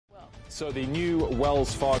So the new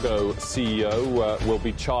Wells Fargo CEO will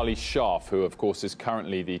be Charlie Scharf, who, of course, is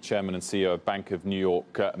currently the chairman and CEO of Bank of New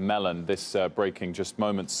York Mellon. This breaking just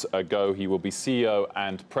moments ago. He will be CEO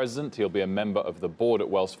and president. He'll be a member of the board at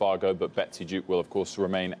Wells Fargo, but Betsy Duke will, of course,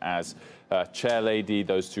 remain as chairlady.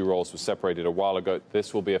 Those two roles were separated a while ago.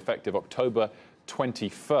 This will be effective October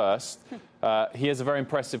 21st. He has a very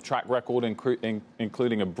impressive track record,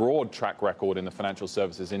 including a broad track record in the financial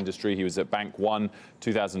services industry. He was at Bank One,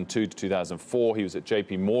 2002 to 2004. He was at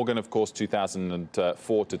JP Morgan, of course,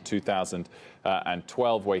 2004 to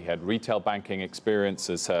 2012, where he had retail banking experience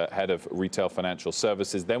as head of retail financial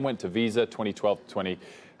services. Then went to Visa, 2012 to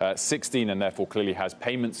 2016, and therefore clearly has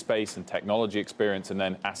payment space and technology experience, and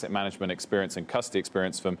then asset management experience and custody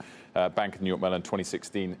experience from Bank of New York Mellon,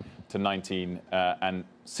 2016 to 19, and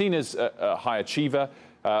seen as a high achiever.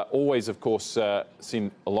 Always, of course,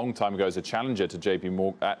 seen a long time ago as a challenger to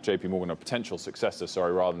JP Morgan, a potential successor,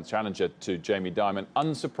 sorry, rather than challenger to Jamie Dimon.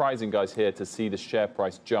 Unsurprising, guys, here to see the share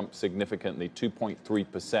price jump significantly,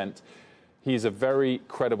 2.3%. He's a very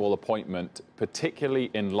credible appointment, particularly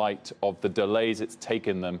in light of the delays it's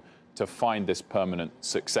taken them to find this permanent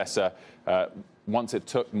successor. Once it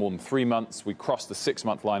took more than 3 months. We crossed the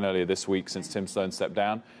 6-month line earlier this week since Tim Sloan stepped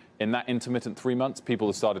down. In that intermittent 3 months, people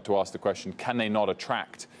have started to ask the question, can they not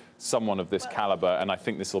attract someone of this caliber? And I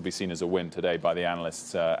think this will be seen as a win today by the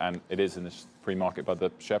analysts, and it is in this pre-market by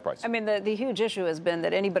the share price. I mean, the huge issue has been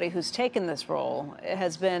that anybody who's taken this role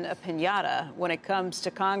has been a piñata when it comes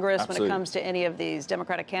to Congress, Absolutely. when it comes to any of these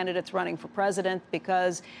Democratic candidates running for president,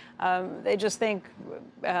 because they just think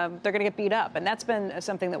they're going to get beat up. And that's been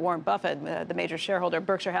something that Warren Buffett, the major shareholder,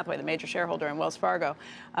 Berkshire Hathaway, the major shareholder in Wells Fargo,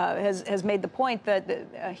 has made the point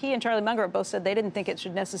that he and Charlie Munger both said they didn't think it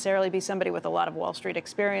should necessarily be somebody with a lot of Wall Street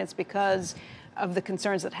experience because of the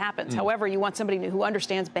concerns that happens. However, you want somebody who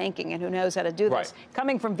understands banking and who knows how to do this. Right.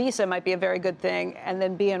 Coming from Visa might be a very good thing, and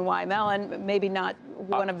then BNY Mellon, maybe not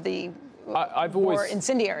one of the more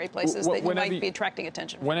incendiary places that you might be attracting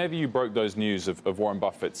attention. Whenever you broke those news of Warren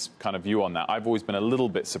Buffett's kind of view on that, I've always been a little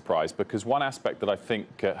bit surprised, because one aspect that I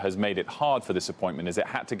think has made it hard for this appointment is it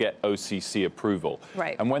had to get OCC approval.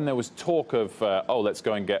 Right. And when there was talk of, let's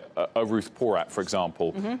go and get a Ruth Porat, for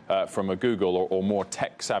example, from a Google or more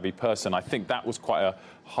tech-savvy person, I think that was quite a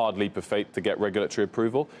hard leap of faith to get regulatory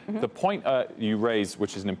approval. The point you raised,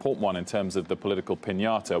 which is an important one in terms of the political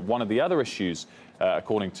piñata, one of the other issues,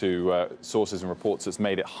 according to sources and reports, that's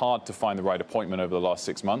made it hard to find the right appointment over the last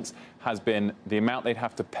 6 months, has been the amount they'd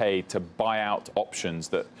have to pay to buy out options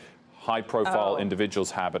that high-profile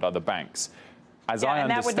individuals have at other banks. As I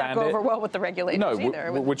understand that would not go over well with the regulators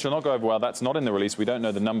either. Which will not go over well. That's not in the release. We don't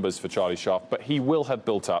know the numbers for Charlie Scharf, but he will have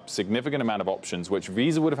built up significant amount of options, which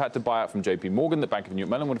Visa would have had to buy out from JP Morgan, that Bank of New York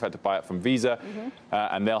Mellon would have had to buy out from Visa,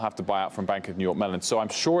 and they'll have to buy out from Bank of New York Mellon. So I'm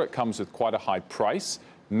sure it comes with quite a high price.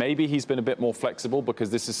 Maybe he's been a bit more flexible because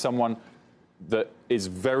this is someone that is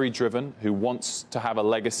very driven, who wants to have a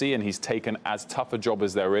legacy, and he's taken as tough a job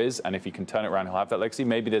as there is, and if he can turn it around, he'll have that legacy.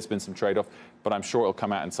 Maybe there's been some trade-off, but I'm sure it'll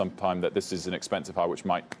come out in some time that this is an expensive hire which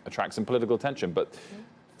might attract some political attention. But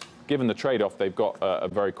given the trade-off, they've got a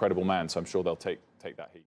very credible man, so I'm sure they'll take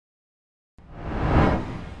that heat.